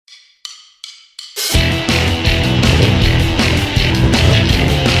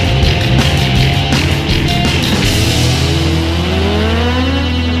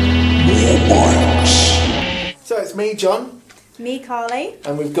John. Me, Carly.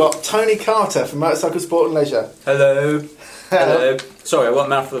 And we've got Tony Carter from Motorcycle Sport and Leisure. Hello. Hello. Sorry, I got a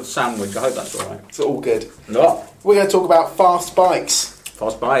mouthful of sandwich. I hope that's all right. It's all good. No. We're going to talk about fast bikes.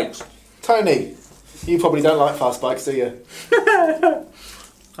 Fast bikes. Tony, you probably don't like fast bikes, do you?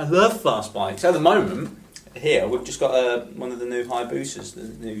 I love fast bikes. At the moment, here, we've just got one of the new Hayabusas,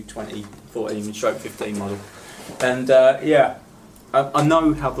 the new 2014/15 model. And, I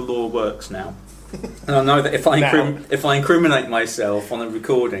know how the law works now. And I know that if I incriminate myself on a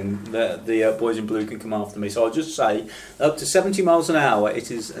recording, the boys in blue can come after me. So I'll just say, up to 70 miles an hour,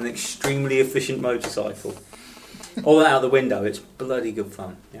 it is an extremely efficient motorcycle. All that out the window, it's bloody good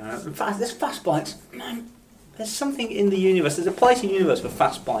fun. You know? In fact, there's fast bikes. Man, there's something in the universe. There's a place in the universe for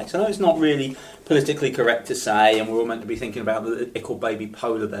fast bikes. I know it's not really politically correct to say, and we're all meant to be thinking about the ickle baby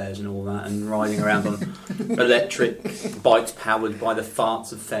polar bears and all that, and riding around on electric bikes powered by the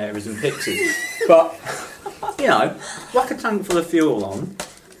farts of fairies and pixies. But, you know, whack a tank full of fuel on,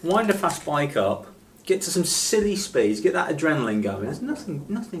 wind a fast bike up, get to some silly speeds, get that adrenaline going. There's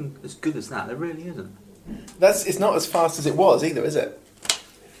nothing as good as that. There really isn't. It's not as fast as it was either, is it?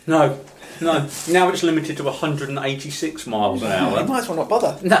 No. Now it's limited to 186 miles an hour. You might as well not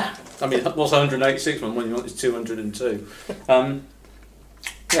bother. Nah. I mean, what's 186 when you want is 202?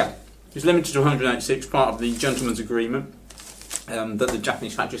 It's limited to 186, part of the gentleman's agreement that the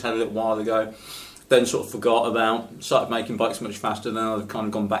Japanese factories had a little while ago. Then sort of forgot about, started making bikes much faster, then I've kind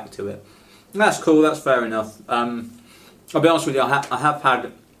of gone back to it. And that's cool, that's fair enough. I'll be honest with you, I have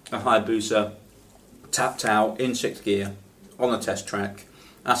had a Hayabusa tapped out in 6th gear on a test track.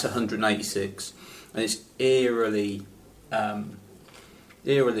 That's 186, and it's eerily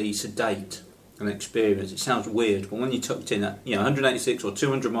sedate an experience. It sounds weird, but when you tucked in at 186 or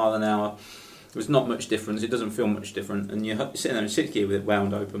 200 mile an hour, there's not much difference. It doesn't feel much different, and you're sitting there in 6th gear with it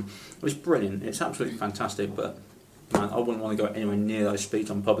wound open. It's brilliant. It's absolutely fantastic, but man, I wouldn't want to go anywhere near those speeds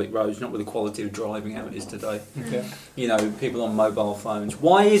on public roads, not with the quality of driving how it is today. Okay. You know, people on mobile phones.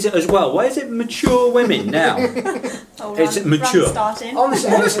 Why is it mature women now? It's mature. Starting.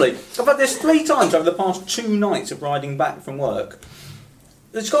 Honestly, I've had this 3 times over the past 2 nights of riding back from work.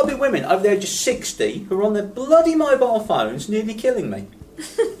 There's got to be women over the age of 60 who are on their bloody mobile phones nearly killing me.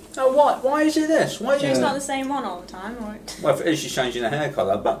 Oh, why is it this? Why is It's not the same one all the time, or? Well, if it is, she's changing her hair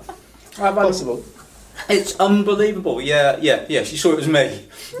colour, but Possible. it's unbelievable. Yeah. She saw it was me.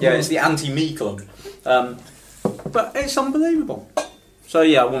 Yeah, it's the anti-me club. But it's unbelievable. So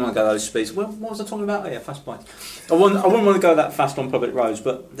yeah, I wouldn't want to go those speeds. What was I talking about? Oh yeah, fast bikes. I wouldn't want to go that fast on public roads,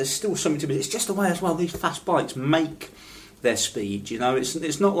 but there's still something to be. It's just the way as well these fast bikes make their speed. You know,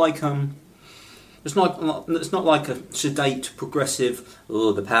 it's not like it's not like a sedate, progressive.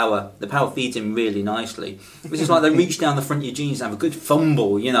 Oh, the power feeds in really nicely. It's just like they reach down the front of your jeans and have a good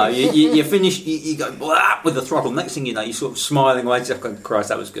fumble. You know, you finish, you go blah with the throttle. Next thing you know, you're sort of smiling away. Just going, Christ,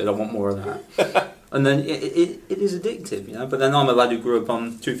 that was good. I want more of that. And then it is addictive, you know. But then I'm a lad who grew up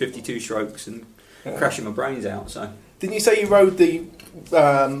on 252 strokes and crashing my brains out. So didn't you say you rode the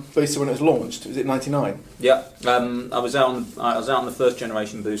Booster when it was launched? Was it 99? Yeah, I was out on the first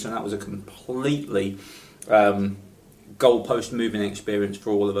generation Booster, and that was a completely goalpost moving experience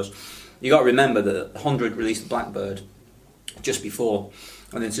for all of us. You got to remember that Honda had released the Blackbird just before,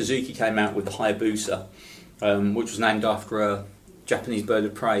 and then Suzuki came out with the Hayabusa, which was named after a Japanese bird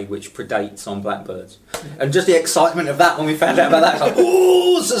of prey which predates on blackbirds. And just the excitement of that when we found out about that, it's like,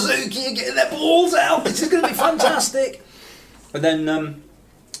 oh, Suzuki are getting their balls out, this is going to be fantastic. And then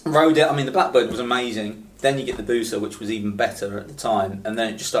rode it. I mean, the Blackbird was amazing. Then you get the Booster, which was even better at the time, and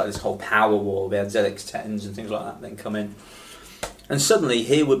then it just started this whole power war. We had ZX-10s and things like that then come in. And suddenly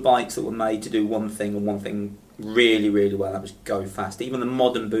here were bikes that were made to do one thing and one thing really, really well, that was go fast. Even the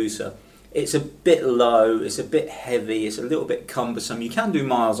modern Booster, it's a bit low, it's a bit heavy, it's a little bit cumbersome. You can do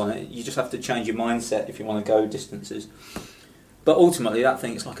miles on it, you just have to change your mindset if you want to go distances. But ultimately that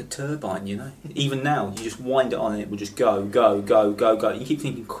thing is like a turbine, you know. Even now, you just wind it on and it will just go, go, go, go, go. You keep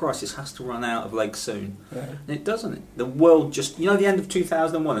thinking, Christ, this has to run out of legs soon. Yeah. And it doesn't. The world just, you know the end of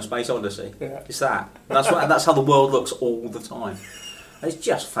 2001, A Space Odyssey? Yeah. It's that. That's how the world looks all the time. It's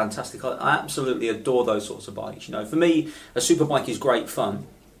just fantastic. I absolutely adore those sorts of bikes. You know, for me, a superbike is great fun.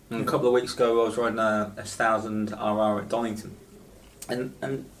 And a couple of weeks ago, I was riding a 1000 RR at Donington.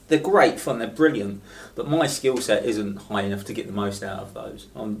 And they're great fun, they're brilliant, but my skill set isn't high enough to get the most out of those.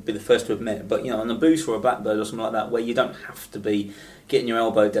 I'll be the first to admit. But you know, on a Boost or a Blackbird or something like that, where you don't have to be getting your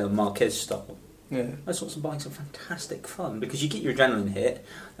elbow down Marquez style, those sorts of bikes are fantastic fun because you get your adrenaline hit,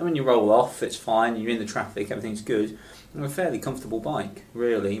 and when you roll off, it's fine. You're in the traffic, everything's good. And a fairly comfortable bike,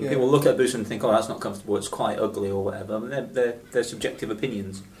 really. Yeah. People look at a Boost and think, "Oh, that's not comfortable. It's quite ugly or whatever." I mean, they're subjective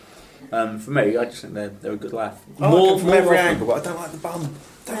opinions. For me, I just think they're a good laugh. I like them from every often- angle, but I don't like the bum.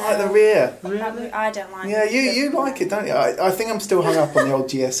 Don't like the rear. Really? I don't like Yeah, it. you like it, don't you? I think I'm still hung up on the old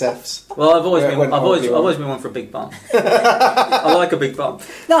GSFs. Well, I've always Yeah, been when I've I'll be always been one for a big bum. I like a big bum.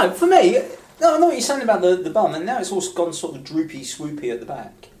 No, for me, no, I know what you're saying about the bum, and now it's all gone sort of droopy, swoopy at the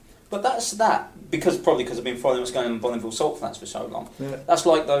back. But that's that probably because I've been following what's going on in Bonneville Salt Flats for so long. Yeah. That's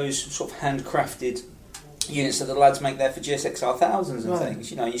like those sort of handcrafted units that the lads make there for GSXR thousands and Right. things.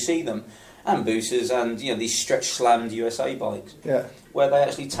 You know, you see them, and boosters, and these stretch slammed USA bikes Yeah. where they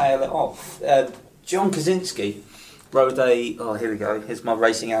actually tail it off. John Kaczynski rode a... Oh, here we go. Here's my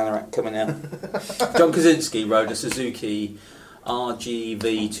racing anorak coming out. John Kaczynski rode a Suzuki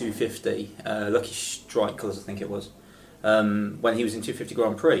RGV 250, Lucky Strike colours, I think it was, when he was in 250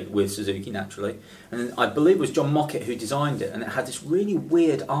 Grand Prix with Suzuki, naturally. And I believe it was John Mockett who designed it, and it had this really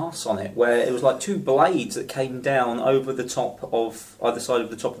weird arse on it, where it was like two blades that came down over the top of either side of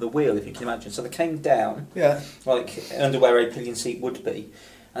the top of the wheel, if you can imagine. So they came down, Yeah. like under where a pillion seat would be,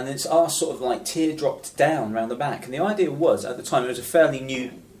 and its arse sort of like teardropped down round the back. And the idea was, at the time, it was a fairly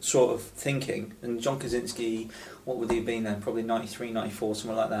new sort of thinking, and John Kaczynski, what would he have been then? Probably 93, 94,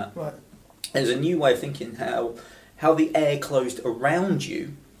 something like that. Right. It was a new way of thinking how the air closed around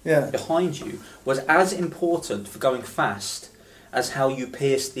you, Yeah. behind you, was as important for going fast as how you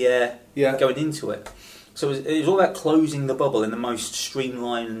pierced the air Yeah. going into it. So it was all about closing the bubble in the most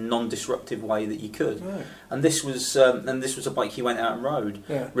streamlined and non-disruptive way that you could. Right. And this was a bike he went out and rode.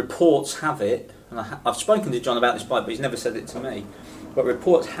 Yeah. Reports have it, and I've spoken to John about this bike, but he's never said it to me. But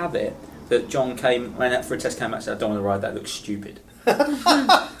reports have it that John went out for a test, came out and said, "I don't want to ride that. It looks stupid."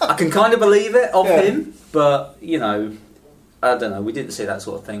 I can kind of believe it of Yeah. him, but I don't know. We didn't see that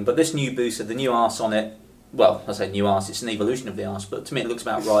sort of thing. But this new booster, the new arse on it. Well, I say new arse. It's an evolution of the arse, but to me it looks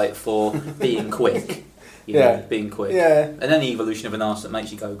about right for being quick. Being quick. Yeah. And any evolution of an arse that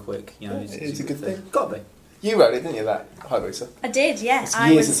makes you go quick, It's a good thing. Got to be. You rode it, didn't you, that Hayabusa? I did, yeah. It's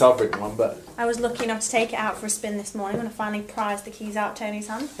years since I've ridden one, but... I was lucky enough to take it out for a spin this morning when I finally prized the keys out of Tony's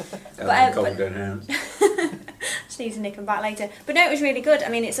hand. Just need to nick them back later. But no, it was really good. I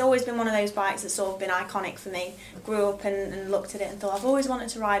mean, it's always been one of those bikes that's sort of been iconic for me. Grew up and looked at it and thought, I've always wanted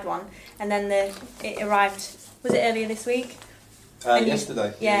to ride one. And then it arrived, was it earlier this week?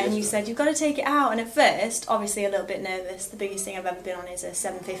 Yesterday. And you said, you've got to take it out. And at first, obviously a little bit nervous. The biggest thing I've ever been on is a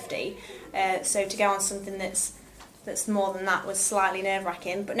 750. So to go on something that's more than that was slightly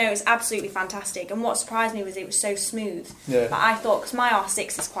nerve-wracking. But no, it was absolutely fantastic. And what surprised me was it was so smooth. Yeah. But I thought, because my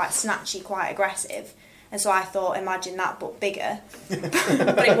R6 is quite snatchy, quite aggressive. And so I thought, imagine that, but bigger.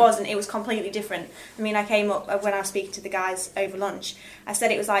 But it wasn't. It was completely different. I mean, I came up, when I was speaking to the guys over lunch, I said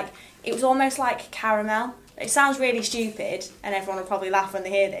it was almost like caramel. It sounds really stupid, and everyone will probably laugh when they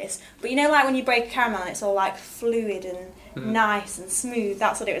hear this, but you know, like when you break a caramel and it's all like fluid and nice and smooth,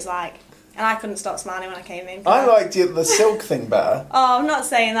 that's what it was like. And I couldn't stop smiling when I came in. I liked the silk thing better. Oh, I'm not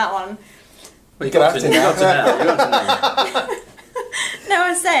saying that one. Well, You got to know. No,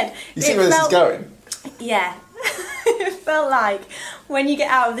 I said... You see it where this is felt- going? Yeah. It felt like when you get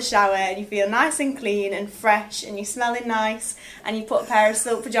out of the shower and you feel nice and clean and fresh and you're smelling nice and you put a pair of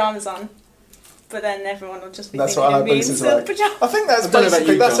silk pyjamas on, but then everyone will just be That's thinking what of me in Hayabusa's silk like. pyjamas. I think that's I don't know about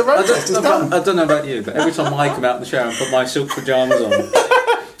basically, you, that's a John. road test, it's done. I don't know about you, but every time I come out of the shower and put my silk pyjamas on,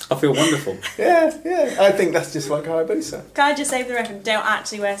 I feel wonderful. Yeah. I think that's just like Hayabusa. Can I just say for the record, don't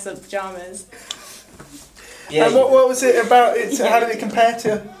actually wear silk pyjamas. Yeah, And what was it about? How did it compare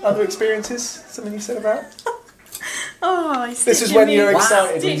to other experiences? Something you said about? Oh, This is when you're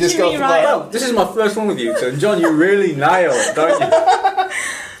excited and you just go from like, well, this is my first one with you, so John, you really nail it, don't you?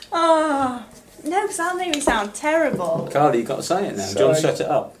 Oh, no, because that made me sound terrible. Carly, you've got to say it now. Sorry. John, set it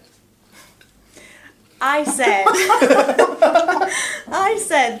up. I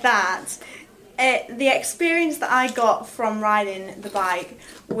said that the experience that I got from riding the bike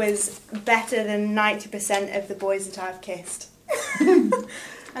was better than 90% of the boys that I've kissed. And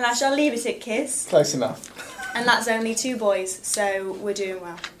I shall leave it at kiss. close enough. And that's only 2 boys, so we're doing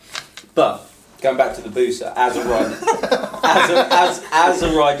well. But going back to the booster as a riding, as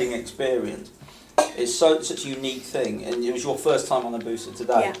a riding experience, it's such a unique thing, and it was your first time on a booster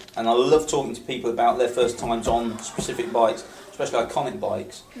today. Yeah. And I love talking to people about their first times on specific bikes, especially iconic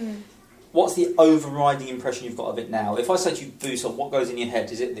bikes. What's the overriding impression you've got of it now? If I say to you booster, what goes in your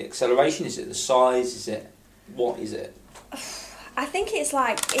head? Is it the acceleration? Is it the size? What is it? I think it's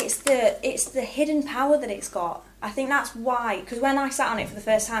the hidden power that it's got. I think that's why, because when I sat on it for the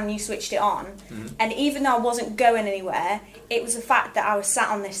first time and you switched it on, and even though I wasn't going anywhere, it was the fact that I was sat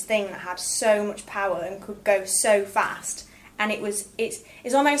on this thing that had so much power and could go so fast, and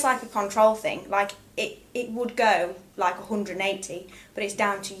it's almost like a control thing. Like it would go like 180, but it's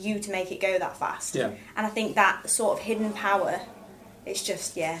down to you to make it go that fast. Yeah. And I think that sort of hidden power, it's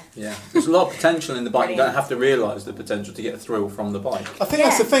just Yeah, there's a lot of potential in the bike. You Brilliant. don't have to realise the potential to get a thrill from the bike. I think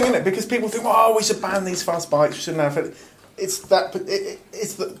that's the thing, isn't it? Because people think, oh, we should ban these fast bikes. We shouldn't have it. It's that.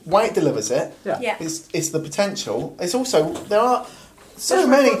 It's the way it delivers it. Yeah. It's the potential. It's also there are so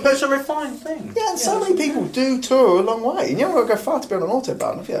many. It's a refined thing. Yeah, and so many people do tour a long way. And you haven't got to go far to be on an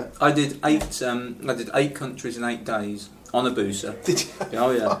autobahn, have you? I did 8 countries in 8 days on a Busa. Did you?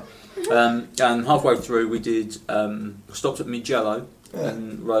 Oh yeah. And halfway through, we did stopped at Mugello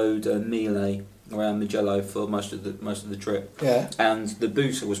and rode Mille around Mugello for most of the trip. Yeah. And the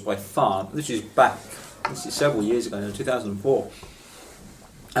Busa was by far. This is several years ago, now, 2004.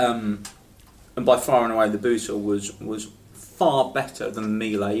 And by far and away, the Busa was far better than the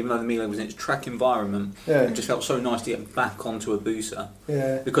Mille, even though the Mille was in its track environment. Yeah. It just felt so nice to get back onto a Busa.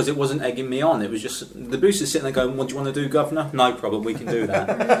 Yeah. Because it wasn't egging me on. It was just the Busa's sitting there going, "What do you want to do, Governor? No problem, we can do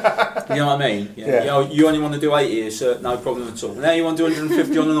that." You know what I mean? Yeah. You only want to do 8 years, sir? No problem at all. Now you want to do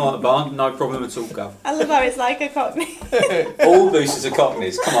 150 on an autobahn? No problem at all, Gov. I love how it's like a cockney. All Busas are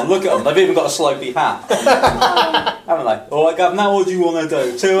cockneys. Come on, look at them. They've even got a slopey hat, haven't they? All right, Governor, what do you want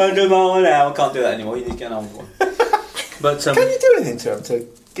to do? 200 mile an hour? Can't do that anymore. You need to get an old one. But Can you do anything to them to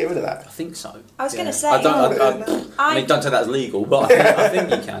get rid of that? I think so. I was going to say. I mean, don't say that as legal, but I think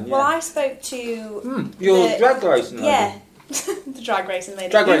you can. Yeah. Well, I spoke to Your drag racing lady. Yeah, the drag racing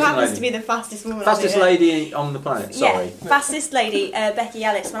lady. Drag who racing happens lady. to be the fastest woman. Fastest on the earth. lady on the planet. Sorry. Yeah, fastest lady, Becky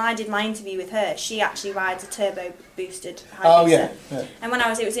Ellis. When I did my interview with her, she actually rides a turbo boosted Hayabusa. Oh yeah. And when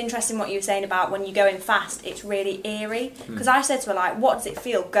it was interesting what you were saying about when you're going fast, it's really eerie. Because I said to her, like, what does it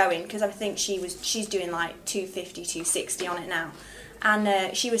feel going? Because I think she's doing like 250, 260 on it now.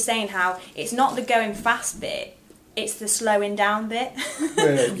 And she was saying how it's not the going fast bit, it's the slowing down bit.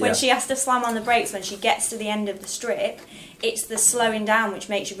 Really? When she has to slam on the brakes when she gets to the end of the strip, it's the slowing down which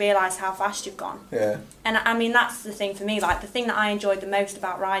makes you realise how fast you've gone. Yeah. And I mean, that's the thing for me. Like, the thing that I enjoyed the most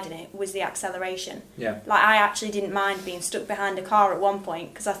about riding it was the acceleration. Yeah. Like, I actually didn't mind being stuck behind a car at one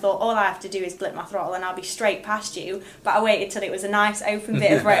point because I thought all I have to do is blip my throttle and I'll be straight past you. But I waited till it was a nice open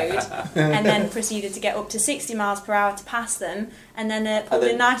bit of road and then proceeded to get up to 60 miles per hour to pass them and then pulled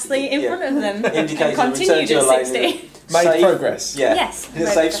in nicely in front of them and continued at 60. Made progress. Yeah. Yes. In a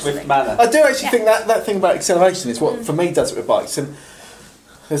safe, swift manner. I do actually think that thing about acceleration is what for me does it with bikes. And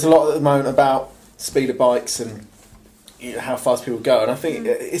there's a lot at the moment about speed of bikes and how fast people go. And I think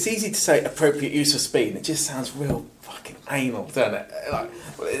it's easy to say appropriate use of speed. And it just sounds real fucking anal, doesn't it? Like,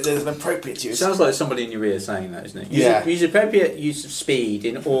 there's an appropriate use. It sounds like somebody in your ear saying that, isn't it? Yeah. Use appropriate use of speed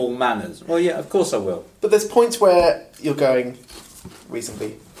in all manners. Well, yeah, of course I will. But there's points where you're going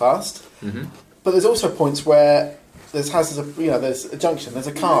reasonably fast. Mm-hmm. But there's also points where there's hazards. There's a junction. There's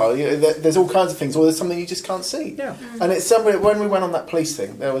a car. There's all kinds of things. Or there's something you just can't see. Yeah. And it's somebody when we went on that police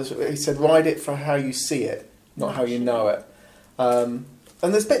thing. He said, ride it for how you see it, not how you know it. And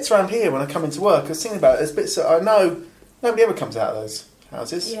there's bits around here when I come into work. I was thinking about it. There's bits that I know nobody ever comes out of those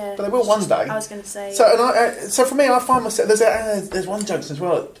houses, Yeah. but they will one day. I was going to say. So for me, I find myself there's one junction as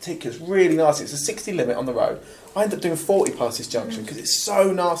well. In particular, it's really nasty. It's a 60 limit on the road. I end up doing 40 past this junction because it's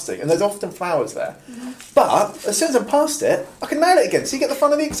so nasty, and there's often flowers there. But as soon as I'm past it, I can nail it again. So you get the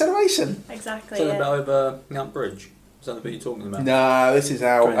fun of the acceleration. Exactly. Talking Yeah. about over Mount Bridge. Is that the bit you're talking about? No, this is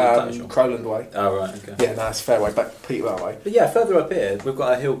out Crowland way. Oh, right, okay. Yeah, no, it's Fairway, back Peterborough way. But yeah, further up here, we've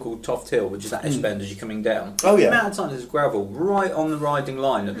got a hill called Toft Hill, which is that S-bend as you're coming down. Oh, yeah. The amount of times there's gravel right on the riding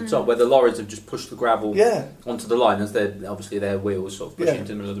line at the top, where the lorries have just pushed the gravel onto the line, as their wheels sort of pushing into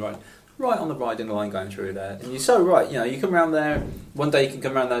the middle of the road. Right on the riding line going through there. And you're so right, you come around there, one day you can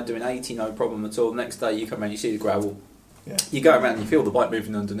come around there doing 80, no problem at all. Next day you come around, you see the gravel. Yeah. You go around and you feel the bike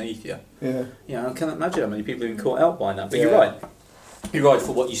moving underneath you. Yeah. I can't imagine how many people have been caught out by that. But you're right. You ride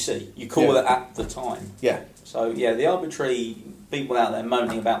for what you see. You call it at the time. Yeah. So, yeah, the arbitrary people out there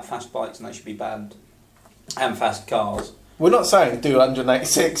moaning about fast bikes and they should be banned. And fast cars. We're not saying do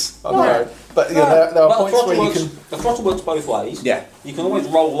 186 on the road, but there are points where you can. The throttle works both ways. Yeah. You can always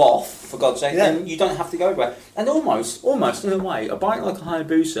roll off, for God's sake, Yeah. and you don't have to go everywhere. And almost in a way, a bike like a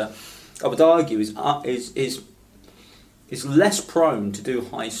Hayabusa, I would argue, is less prone to do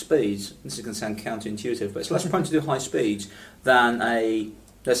high speeds. This is going to sound counterintuitive, but it's less prone to do high speeds than a,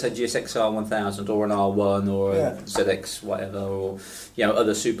 let's say, GSXR 1000 or an R1 or a ZX whatever, or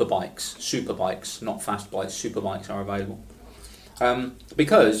other super bikes, not fast bikes. Super bikes are available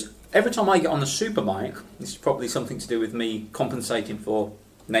because every time I get on a super bike, this is probably something to do with me compensating for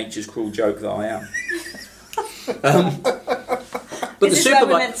nature's cruel joke that I am. But Is the this where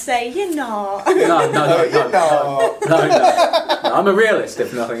we're superbike. meant to say, you're not? No, I'm a realist,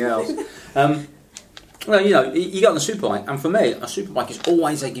 if nothing else. Well, you get on the superbike, and for me, a superbike is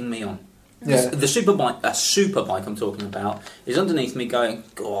always egging me on. Yeah. The superbike, a superbike I'm talking about, is underneath me going,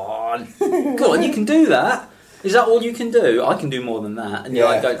 go on, you can do that. Is that all you can do? I can do more than that. And you're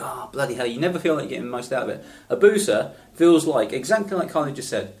like going, oh, bloody hell, you never feel like you're getting the most out of it. A Busa feels like, exactly like Carly just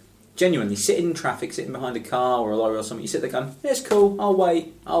said, genuinely sitting in traffic, sitting behind a car or a lorry or something, you sit there going, yeah, it's cool, I'll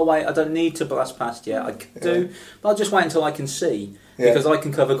wait, I don't need to blast past yet, I can do, but I'll just wait until I can see, because I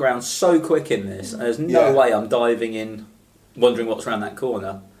can cover ground so quick in this, and there's no way I'm diving in, wondering what's around that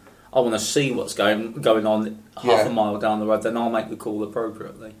corner. I want to see what's going on half a mile down the road, then I'll make the call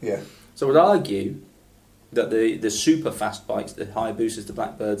appropriately. Yeah. So I would argue that the super fast bikes, the Hayabusas, the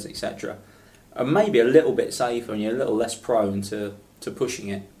Blackbirds, etc., are maybe a little bit safer, and you're a little less prone to pushing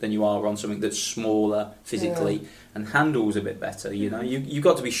it than you are on something that's smaller physically and handles a bit better. You've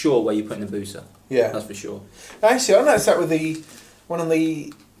got to be sure where you're putting the Busa. Yeah, that's for sure. Actually, I noticed that with the one on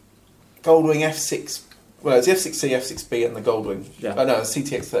the Goldwing F6. Well, it's the F6C, F6B, and the Goldwing. Yeah. Oh no, it's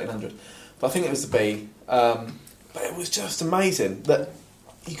CTX 1300. But I think it was the B. But it was just amazing that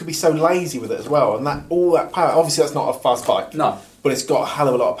you could be so lazy with it as well, and that all that power. Obviously, that's not a fast bike. No, but it's got a hell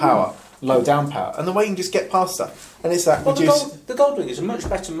of a lot of power. Low down power, and the way you can just get past stuff, and it's that the Goldwing is a much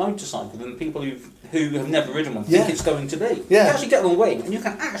better motorcycle than people who have never ridden one think it's going to be. You can actually get on the wing, and you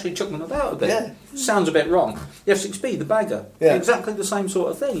can actually chuck them about a bit. Yeah. Sounds a bit wrong. The F6B, the bagger, exactly the same sort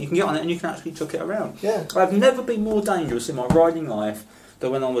of thing. You can get on it and you can actually chuck it around. Yeah. I've never been more dangerous in my riding life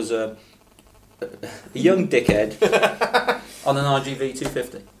than when I was a young dickhead on an RGV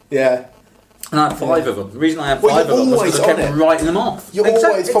 250. Yeah. And I had 5 of them. The reason I had 5 of them was because I kept writing them off. You're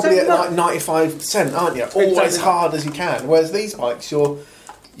always probably at like 95%, aren't you? Always hard as you can. Whereas these bikes, you're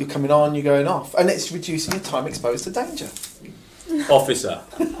coming on, you're going off, and it's reducing your time exposed to danger. Officer,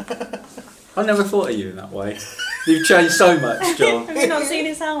 I never thought of you in that way. You've changed so much, John. Have you not seen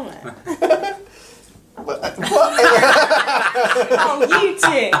his helmet? What? Oh, you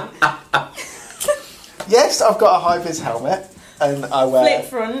two! Yes, I've got a high-vis helmet. And I wear flip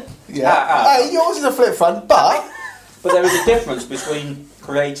front. Yeah, yours is a flip front, but there is a difference between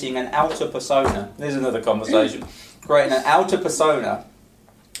creating an outer persona. There's another conversation. Creating an outer persona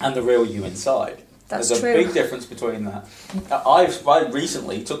and the real you inside. That's There's true. a big difference between that. I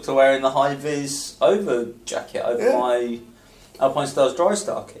recently took to wearing the high vis over jacket over my Alpine Stars Dry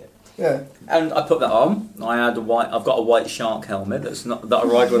Star kit. Yeah. And I put that on. I've got a white shark helmet that I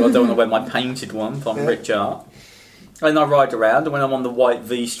ride with. I don't want to wear my painted one from Rich Art. And I ride around, and when I'm on the white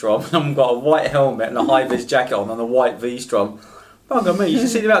V-Strom, I've got a white helmet and a high-vis jacket on a white V-Strom. Bugger me, you should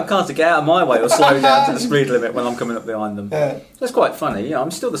see the amount of cars to get out of my way or slow down to the speed limit when I'm coming up behind them. Yeah. That's quite funny. I'm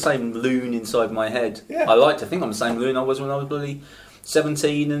still the same loon inside my head. Yeah. I like to think I'm the same loon I was when I was bloody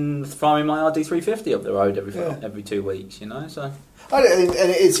 17 and firing my RD350 up the road every 2 weeks, So. And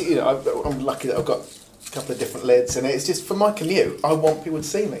it is, I'm lucky that I've got a couple of different lids, and it's just for my commute, I want people to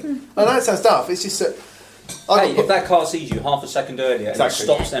see me. I know it sounds daft, it's just that... if that car sees you half a second earlier and it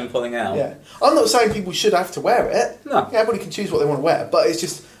stops them pulling out... Yeah. I'm not saying people should have to wear it. No. Yeah, everybody can choose what they want to wear, but it's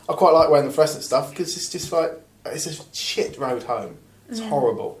just... I quite like wearing the fluorescent stuff, because it's just like... It's a shit road home. It's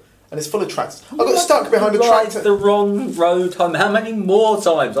horrible. And it's full of tractors. I got stuck behind a tractor... the wrong road home. How many more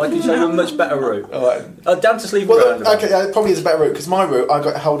times? I can show you a much better route. Right. Down to Sleeve Road. Okay, it probably is a better route, because my route, I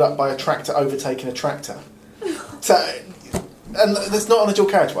got held up by a tractor overtaking a tractor. And there's not on a dual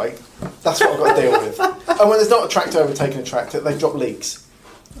carriageway. That's what I've got to deal with. And when there's not a tractor overtaking a tractor, they drop leaks.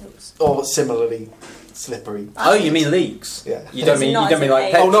 Or similarly slippery. Oh, you mean leaks? Yeah. You don't mean like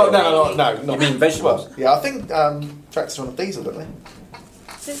petrol? Oh, no. You mean vegetables? Well, yeah, I think tractors are on a diesel, don't they?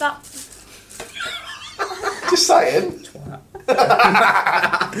 Is that... Just saying.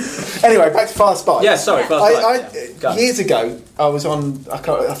 Anyway, back to fast bikes. Yeah, sorry, fast bikes. Years ago, I was on, I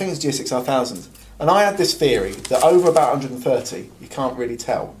think it was GSX 1000, and I had this theory that over about 130, you can't really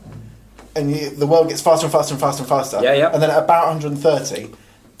tell. And the world gets faster and faster and faster and faster. Yeah. And then at about 130,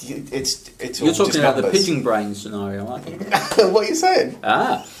 it's all You're talking just about the numbers. pigeon brain scenario, aren't you? What are you saying?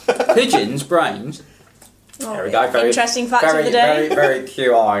 Pigeons' brains. There we go. Very interesting fact of the day. Very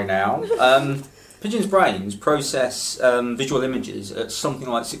QI now. Pigeons' brains process visual images at something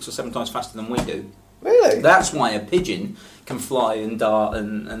like 6 or 7 times faster than we do. Really? That's why a pigeon can fly and dart,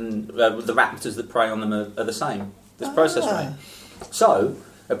 and the raptors that prey on them are the same. This process rate. So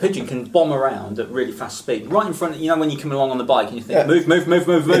a pigeon can bomb around at really fast speed, right in front. When you come along on the bike and you think, move,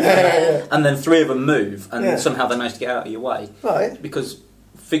 and then 3 of them move, and somehow they manage to get out of your way. Right. Because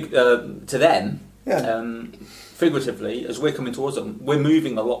to them, figuratively, as we're coming towards them, we're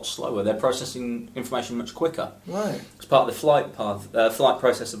moving a lot slower. They're processing information much quicker. Right. It's part of the flight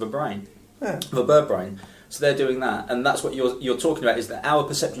process of a brain, of a bird brain. So they're doing that, and that's what you're talking about. Is that our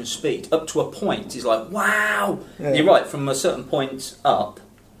perception of speed up to a point is like, wow. Yeah. You're right. From a certain point up,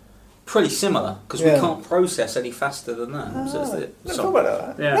 pretty similar because we can't process any faster than that. So it's Never thought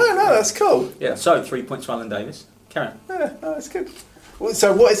about that. Yeah. No, that's cool. Yeah. So 3 points for Alan Davis. Carry on. Yeah, no, that's good. Well,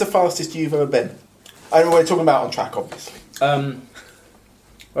 so, what is the fastest you've ever been? I know we're talking about on track, obviously.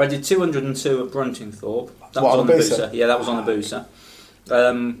 I did 202 at Bruntingthorpe. That What, was on on the the Booster? Booster. Yeah, that was on the Booster.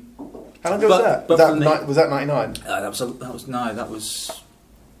 How long ago was that? Was that 99? That was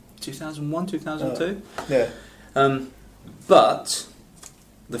 2001, 2002. Yeah. But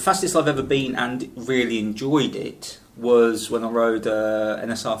the fastest I've ever been and really enjoyed it was when I rode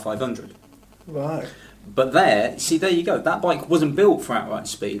NSR 500. Right. But there you go. That bike wasn't built for outright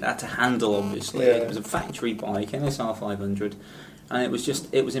speed. It had to handle, obviously. Yeah. It was a factory bike, NSR 500, and it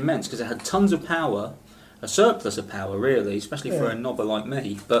was immense because it had tons of power, a surplus of power, really, especially for a knobber like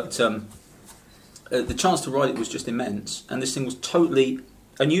me. But the chance to ride it was just immense, and this thing was totally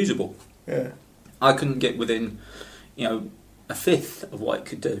unusable. Yeah. I couldn't get within, a fifth of what it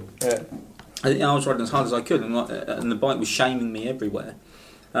could do. Yeah. I was riding as hard as I could, and the bike was shaming me everywhere.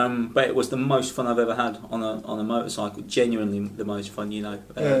 But it was the most fun I've ever had on a motorcycle. Genuinely the most fun,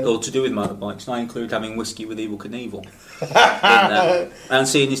 or to do with motorbikes. And I include having whiskey with Evel Knievel in there, and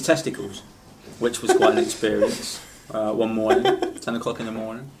seeing his testicles, which was quite an experience. One morning, 10 o'clock in the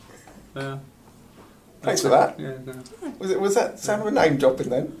morning. Thanks for that. Yeah, Was that sound of a name dropping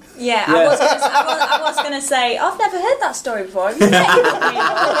then? Yeah, I was going to say, I've never heard that story before. Have you checked it with me?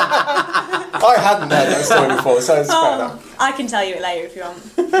 I hadn't heard that story before, so it's fair enough. I can tell you it later if you want.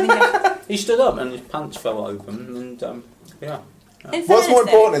 He stood up and his pants fell open, and What's more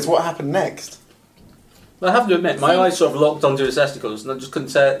important is what happened next. Well, I have to admit, my eyes sort of locked onto his testicles, and I just couldn't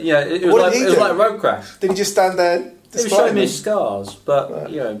say. Yeah, it was like a road crash. Did he just stand there? He was showing me his scars,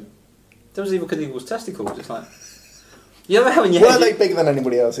 but there was Evel Knievel's testicles. It's like Were they bigger than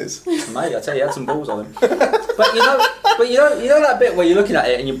anybody else's? Mate, I tell you, he had some balls on him. But you know that bit where you're looking at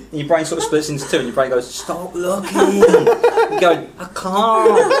it and your brain sort of splits into two, and your brain goes, "Stop looking." You're going, "I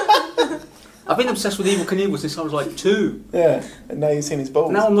can't." I've been obsessed with Evel Knievel since I was like 2. Yeah, and now you've seen his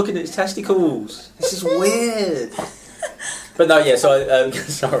balls. Now I'm looking at his testicles. This is weird. But no, yeah. So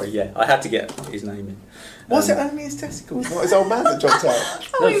I had to get his name in. Was it only his testicles? Not his old man that dropped out?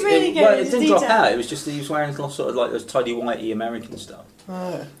 Oh, we really it didn't drop out. It was just that he was wearing sort of like those tidy whitey American stuff.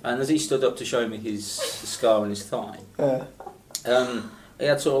 Right. And as he stood up to show me his scar on his thigh, Yeah. he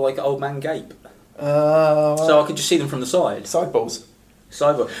had sort of like an old man gape. Right. So I could just see them from the side. Side balls.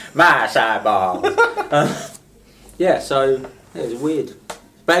 Sideball. My sideball. So it was weird.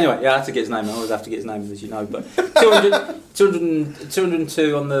 But anyway, I had to get his name. I always have to get his name, as you know. But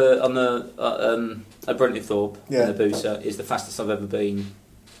 202 on the at Bruntingthorpe in the Booster is the fastest I've ever been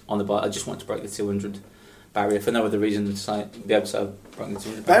on the bike. I just wanted to break the 200 barrier for no other reason than to be able to break the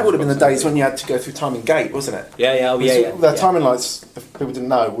 200 barrier. That would have been the days when you had to go through timing gate, wasn't it? Yeah. The timing lights, if people didn't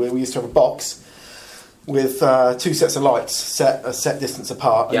know, we used to have a box with 2 sets of lights set a set distance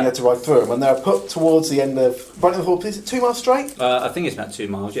apart, and you had to ride through them. And they were put towards the end of Bruntingthorpe. Is it 2 miles straight? I think it's about 2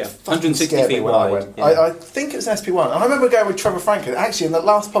 miles. Yeah, 160 scared me feet when wide. I went. Yeah. I think it was SP1. I remember going with Trevor Franklin. Actually, in the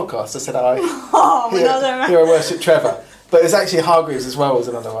last podcast, I said hero worship Trevor, but it's actually Hargreaves as well as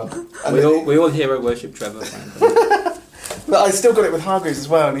another one. And we all hero worship Trevor Franklin. But I still got it with Hargreaves as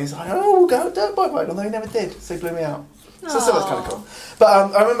well, and he's like, "Oh, we'll go dirt bike ride," although he never did, so he blew me out. So that's kind of cool. But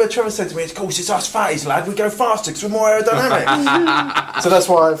I remember Trevor said to me, "Of course, it's us fatties, lad. We go faster because we're more aerodynamic." So that's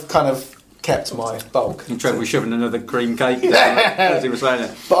why I've kind of kept my bulk. And Trevor was shoving another cream cake as he was saying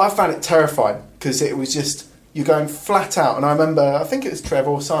it. But I found it terrifying because it was just you're going flat out. And I remember, I think it was Trevor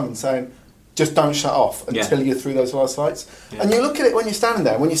or Simon saying, "Just don't shut off until you're through those last lights." Yeah. And you look at it when you're standing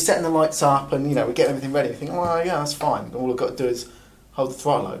there, when you're setting the lights up, and we're getting everything ready. You think, "Well, yeah, that's fine. All I've got to do is hold the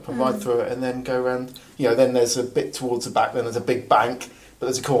throttle open, ride through it, and then go around." Then there's a bit towards the back, then there's a big bank, but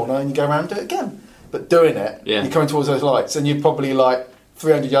there's a corner, and you go around and do it again. But doing it, you're coming towards those lights, and you're probably like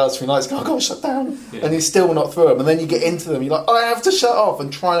 300 yards from your lights, go, "Oh, God, shut down." Yeah. And you're still not through them. And then you get into them, you're like, "I have to shut off,"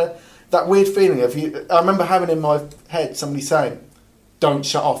 and try to, that weird feeling of you. I remember having in my head somebody saying, "Don't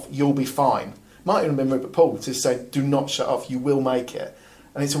shut off, you'll be fine." Might even have been Rupert Paul, just saying, "Do not shut off, you will make it."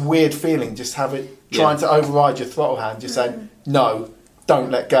 And it's a weird feeling, just trying to override your throttle hand, just saying, "No,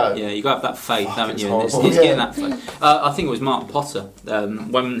 don't let go. Yeah, you got to have that faith, haven't it's you? And it's horrible. getting that faith. I think it was Mark Potter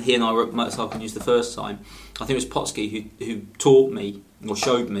when he and I were at Motorcycle News the first time. I think it was Potsky who taught me or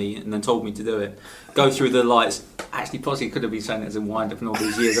showed me and then told me to do it. Go through the lights. Actually, Potsky could have been saying it as a wind up in all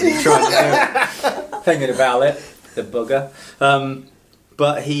these years. I've been trying to do it, thinking about it. The bugger.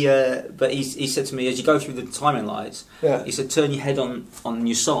 But he said to me, as you go through the timing lights, he said, turn your head on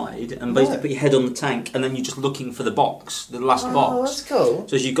your side and basically put your head on the tank, and then you're just looking for the box, the last box. Oh, that's cool.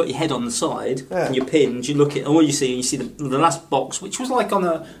 So as you've got your head on the side and you're pinned, you look at all you see the last box, which was like on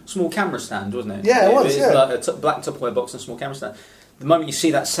a small camera stand, wasn't it? Yeah, it was. It was like a black Tupperware box and a small camera stand. The moment you see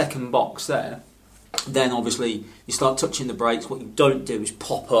that second box there, then obviously you start touching the brakes. What you don't do is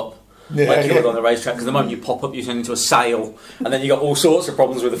pop up. Like you would on the racetrack, because the moment you pop up, you turn into a sail, and then you got all sorts of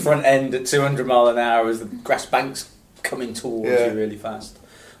problems with the front end at 200 mile an hour as the grass banks coming towards you really fast.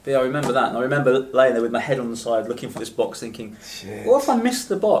 But yeah, I remember that, and I remember laying there with my head on the side, looking for this box, thinking, "What if I miss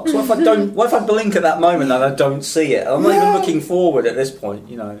the box? What if I don't? What if I blink at that moment and I don't see it? I'm not even looking forward at this point,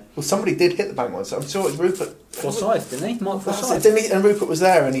 you know." Well, somebody did hit the bank once. I'm sure it was Rupert Forsyth, didn't he? Mark Forsyth. Didn't he? And Rupert was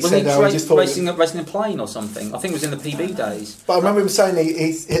there, and he said, he just thought racing a plane or something. I think it was in the PB days. But I remember him saying he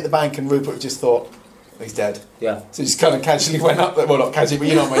hit the bank, and Rupert just thought he's dead. Yeah. So he just kind of casually went up there. Well, not casually, but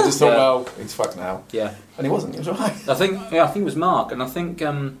you know what I mean. Just thought, Yeah. well, he's fucked now. Yeah. And he wasn't. He was alright. I think it was Mark, and I think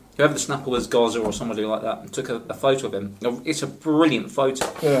whoever the snapper was, Gaza or somebody like that, took a photo of him. It's a brilliant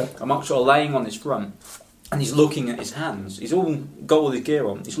photo. Yeah. And Mark's sort of laying on his front, and he's looking at his hands. He's all got all his gear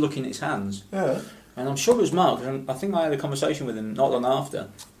on. He's looking at his hands. Yeah. And I'm sure it was Mark. And I think I had a conversation with him not long after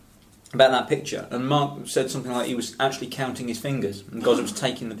about that picture. And Mark said something like he was actually counting his fingers, and Gaza was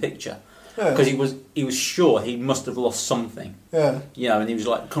taking the picture. Because he was sure he must have lost something. Yeah. You know, and he was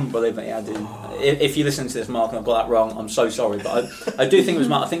like, couldn't believe that he had to. If you listen to this, Mark, and I've got that wrong, I'm so sorry. But I do think it was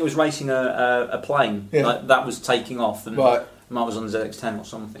Mark. I think it was racing a plane. Yeah. Like, that was taking off, and Right. Mark was on the ZX10 or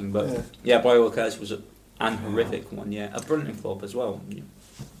something. But yeah, by all accounts, it was an horrific one. Yeah, a Brunton Club as well.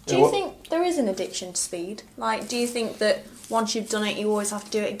 Do you think there is an addiction to speed? Like, do you think that once you've done it, you always have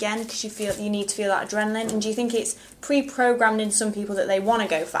to do it again because you need to feel that adrenaline? And do you think it's pre-programmed in some people that they want to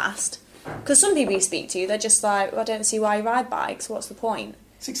go fast? Because some people you speak to, they're just like, I don't see why you ride bikes. What's the point?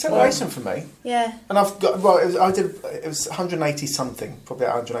 It's acceleration for me. Yeah. And I've got it was 180 something, probably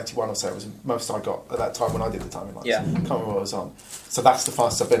 181 or so. It was the most I got at that time when I did the timing lights. Yeah. I can't remember what I was on. So that's the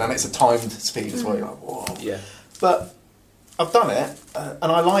fastest I've been, and it's a timed speed as well. You're like, whoa. Yeah. But I've done it,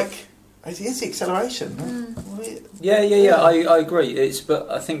 and I like. It is the acceleration. Yeah. I agree. But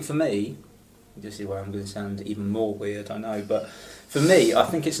I think for me, this is where I'm going to sound even more weird. I know, but for me, I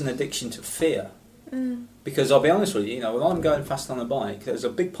think it's an addiction to fear. Because I'll be honest with you, when I'm going fast on a bike, there's a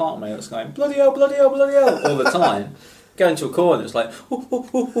big part of me that's going bloody hell, bloody hell, bloody hell all the time. Going to a corner, it's like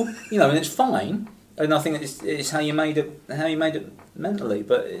and it's fine. And I think it's how you made it mentally,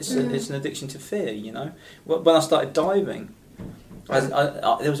 but it's an addiction to fear. When I started diving,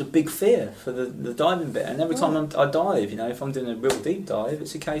 there was a big fear for the diving bit, and every time I dive, if I'm doing a real deep dive,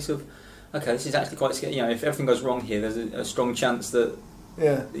 it's a case of, okay, this is actually quite scary. If everything goes wrong here, there's a strong chance that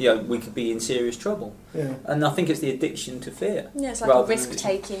we could be in serious trouble. Yeah. And I think it's the addiction to fear. Yeah, it's like a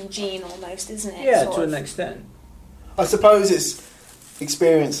risk-taking gene almost, isn't it? Yeah, to an extent. I suppose it's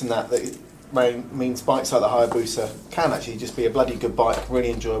experiencing that means bikes like the Hayabusa can actually just be a bloody good bike,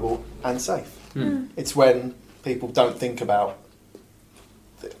 really enjoyable and safe. It's when people don't think about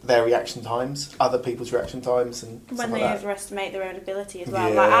their reaction times, other people's reaction times, and when they like overestimate their own ability as well.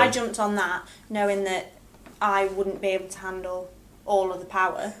 Yeah. Like, I jumped on that knowing that I wouldn't be able to handle all of the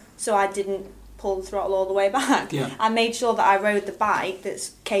power, so I didn't pull the throttle all the way back. Yeah. I made sure that I rode the bike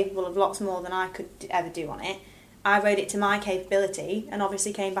that's capable of lots more than I could ever do on it. I rode it to my capability and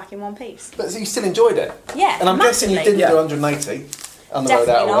obviously came back in one piece. But you still enjoyed it? Yeah, and I'm massively. guessing you didn't do 180 on the road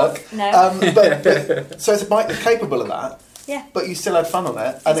out of work. No. But so it's a bike that's capable of that. Yeah. But you still had fun on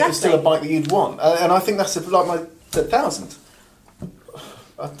it, and it was still a bike that you'd want. And I think that's like my 1000.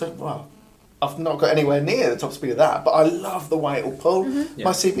 I've not got anywhere near the top speed of that, but I love the way it will pull.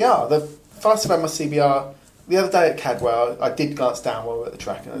 My CBR, the fastest I've had my CBR, the other day at Cadwell, I did glance down while we were at the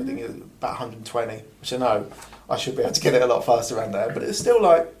track, and I think it was about 120, which I know I should be able to get it a lot faster around there, but it was still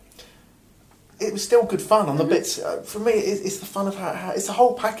it was still good fun on the bits. For me, it's the fun of how it's the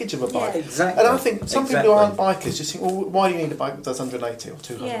whole package of a bike. Yeah. Exactly. And I think some people who aren't bikers just think, well, why do you need a bike that does 180 or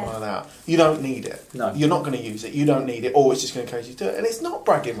 200 mile an hour? You don't need it. No. You're not going to use it. You don't need it, or it's just going to occasionally do it. And it's not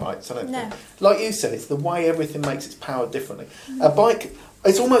bragging rights, I don't think. Like you said, it's the way everything makes its power differently. A bike,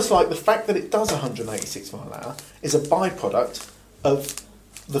 it's almost like the fact that it does 186 mile an hour is a byproduct of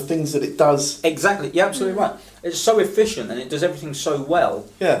the things that it does. Exactly, you're absolutely right. It's so efficient and it does everything so well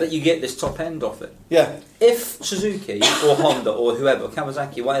that you get this top end of it. Yeah. If Suzuki or Honda or whoever,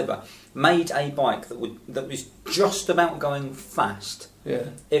 Kawasaki, whatever, made a bike that was just about going fast,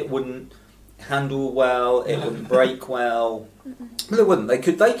 it wouldn't handle well, it wouldn't brake well. Well, it wouldn't. They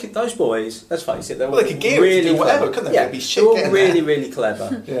could. Those boys. Let's face it. They could gear really it to do whatever, clever. couldn't they? They'd be shit they were getting really, there. really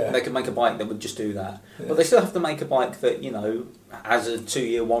clever. Yeah. They could make a bike that would just do that. But they still have to make a bike that has a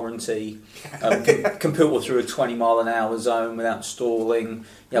 2-year warranty, can pull through a 20-mile-an-hour zone without stalling.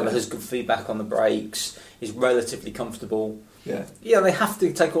 That has good feedback on the brakes. Is relatively comfortable. Yeah. They have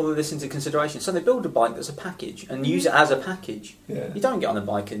to take all of this into consideration. So they build a bike that's a package and use it as a package. Yeah. You don't get on a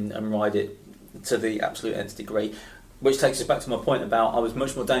bike and ride it to the absolute nth degree. Which takes us back to my point about I was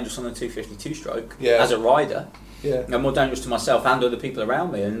much more dangerous on the 250 two-stroke as a rider. Yeah. And more dangerous to myself and other people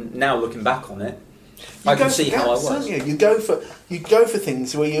around me. And now looking back on it, I can see how I was. You go for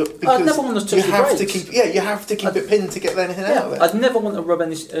things where you because I'd never want to touch you the have brakes. you have to keep it pinned to get anything out of it. I'd never want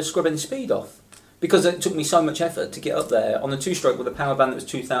to scrub any speed off because it took me so much effort to get up there on a two-stroke with a power band that was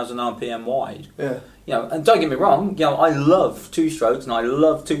 2,000 RPM wide. Yeah. And don't get me wrong, I love two-strokes and I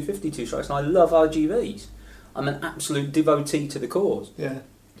love 250 two-strokes and I love RGVs. I'm an absolute devotee to the cause. Yeah.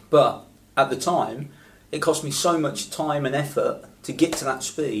 But at the time, it cost me so much time and effort to get to that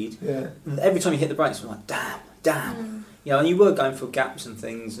speed. Yeah. And every time you hit the brakes, I'm like, damn. And you were going for gaps and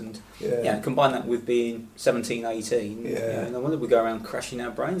things, and combine that with being 17, 18. Yeah. No wonder we go around crashing our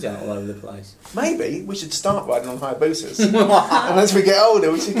brains out all over the place. Maybe we should start riding on Hayabusas. And as we get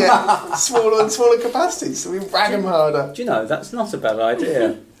older, we should get smaller and smaller capacities, so we rag them harder. Do you know, that's not a bad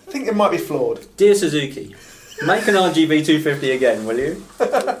idea. I think it might be flawed. Dear Suzuki, make an RGV 250 again, will you?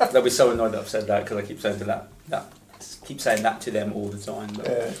 They'll be so annoyed that I've said that because I keep saying that to them all the time. But,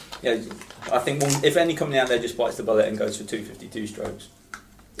 I think if any company out there just bites the bullet and goes for 252 strokes,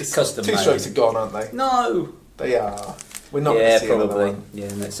 it's custom made. 2 strokes are gone, aren't they? No, they are. We're not. Yeah, probably. Yeah,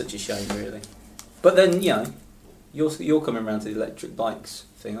 and that's such a shame, really. But then you're coming around to the electric bikes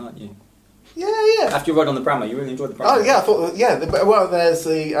thing, aren't you? Yeah. After you ride on the Brahma, you really enjoyed the Brahma. Oh yeah, I thought there's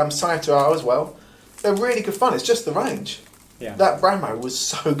the Saito R as well. They're really good fun. It's just the range. Yeah. That Brahmo was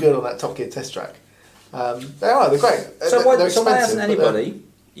so good on that Top Gear test track. They're great. So why hasn't anybody?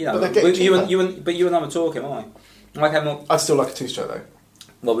 You and I were talking, I'd still like a 2-stroke though.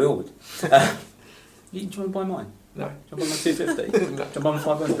 Well, we all would. Do you want to buy mine? No. Do you want to buy my 250? Do you want to buy my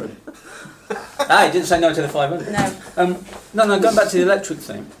 500? You didn't say no to the 500. No. No. Going back to the electric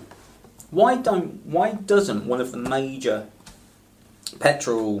thing. Why doesn't one of the major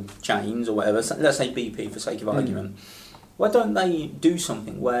petrol chains or whatever, let's say BP for sake of argument, why don't they do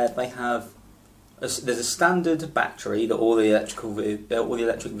something where they have there's a standard battery that all the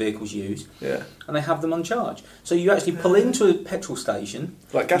electric vehicles use, and they have them on charge. So you actually pull into a petrol station,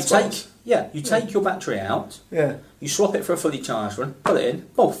 like gas pumps. You take your battery out, you swap it for a fully charged one, put it in,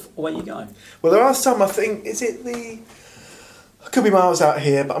 poof, away you go. Well, there are some. I think I could be miles out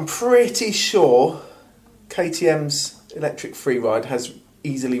here, but I'm pretty sure KTM's electric freeride has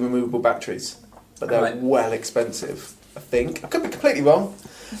easily removable batteries, but they're well expensive. I think I could be completely wrong,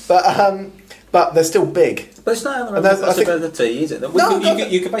 but they're still big. But it's not a possibility, is it? That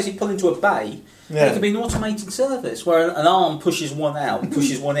you could basically pull into a bay. Yeah. It could be an automated service where an arm pushes one out,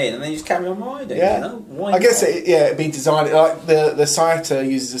 pushes one in, and then you just carry on riding. Yeah. Why I guess it'd be designed like the Saito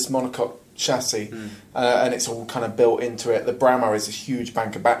uses this monocoque chassis, and it's all kind of built into it. The Brahma is a huge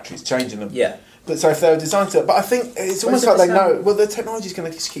bank of batteries, changing them. Yeah. But so if they were designed to, but I think it's almost like they know. Well, the technology's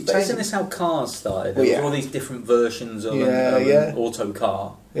going to just keep changing. Isn't this how cars started? There was all these different versions of an auto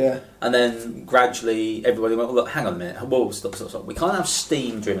car. Yeah. And then gradually everybody went, well, look, hang on a minute. Whoa, stop. We can't have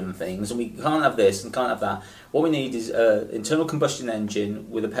steam-driven things, and we can't have this and can't have that. What we need is an internal combustion engine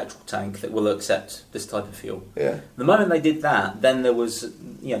with a petrol tank that will accept this type of fuel. Yeah. The moment they did that, then there was,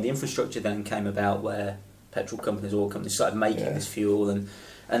 the infrastructure then came about where petrol companies, oil companies started making this fuel, and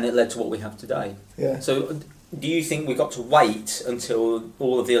it led to what we have today. Yeah. So do you think we've got to wait until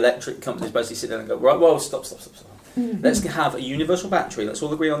all of the electric companies basically sit down and go, right, well, stop. Let's have a universal battery. Let's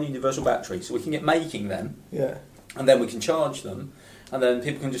all agree on a universal battery so we can get making them. Yeah. And then we can charge them. And then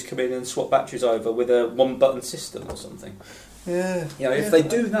people can just come in and swap batteries over with a one-button system or something. Yeah. If they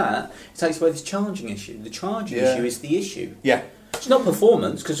do that, it takes away this charging issue. The charging issue is the issue. Yeah. It's not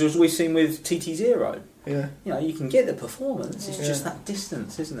performance, because as we've seen with TT0, yeah. You can get the performance, it's just that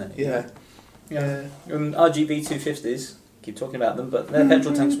distance, isn't it? Yeah. RGV 250s, keep talking about them, but their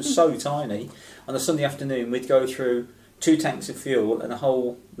petrol tanks were so tiny. On a Sunday afternoon, we'd go through 2 tanks of fuel and a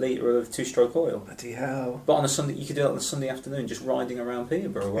whole litre of 2-stroke oil. Bloody hell. But on a Sunday, you could do it on a Sunday afternoon, just riding around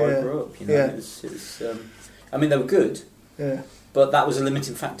Peterborough, where I grew up. It's, they were good. Yeah. but that was a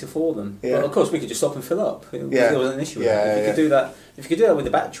limiting factor for them. Yeah. But of course, we could just stop and fill up. There wasn't an issue with Yeah, that. If you yeah. could do that, if you could do that with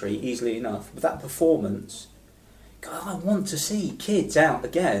the battery easily enough, with that performance, God, I want to see kids out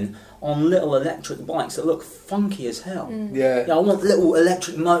again on little electric bikes that look funky as hell. Yeah. I want little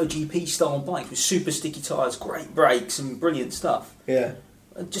electric MotoGP style bikes with super sticky tyres, great brakes, and brilliant stuff. Yeah.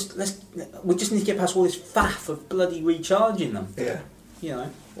 We just need to get past all this faff of bloody recharging them. Yeah. You know,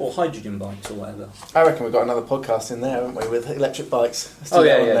 or hydrogen bikes or whatever. I reckon we've got another podcast in there, haven't we, with electric bikes? Let's do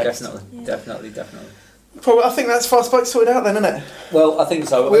that one next. definitely. Probably, I think that's fast bikes sorted out then, isn't it? Well, I think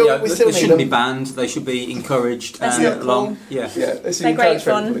so. We still they need shouldn't them. be banned. They should be encouraged That's and not long. cool. Yeah. Yeah, this They're is great encouraged for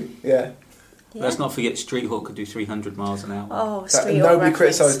fun. everybody. Yeah. Yeah. Let's not forget Street Hawk could do 300 miles an hour. Oh, That, street nobody reference.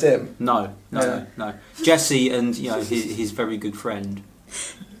 criticised him. No. Jesse and his very good friend.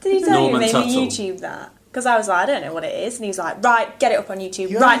 Did he tell Norman you maybe Tuttle. YouTube that? Because I was like, I don't know what it is, and he was like, right, get it up on YouTube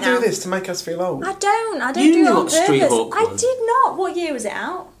You right only now. do this to make us feel old. I don't You do knew it on what Street purpose. Hawk I was. did not. What year was it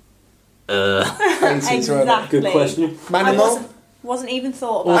out? 80s, weren't it? Good question. I Manimal? wasn't even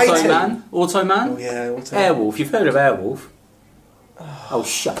thought about Auto- it. Automan? Oh, yeah, Auto. Airwolf. You've heard of Airwolf? Oh,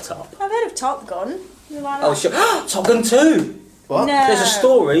 shut up. I've heard of Top Gun. Why Oh, not? shut Top Gun 2! What? No. There's a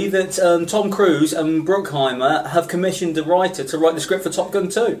story that Tom Cruise and Bruckheimer have commissioned a writer to write the script for Top Gun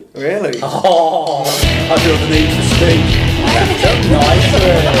 2. Really? Oh, I feel the need for speed. Nice.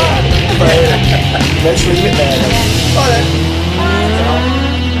 Let's leave it there then. Bye then. Bye.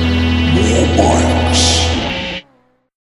 More bikes.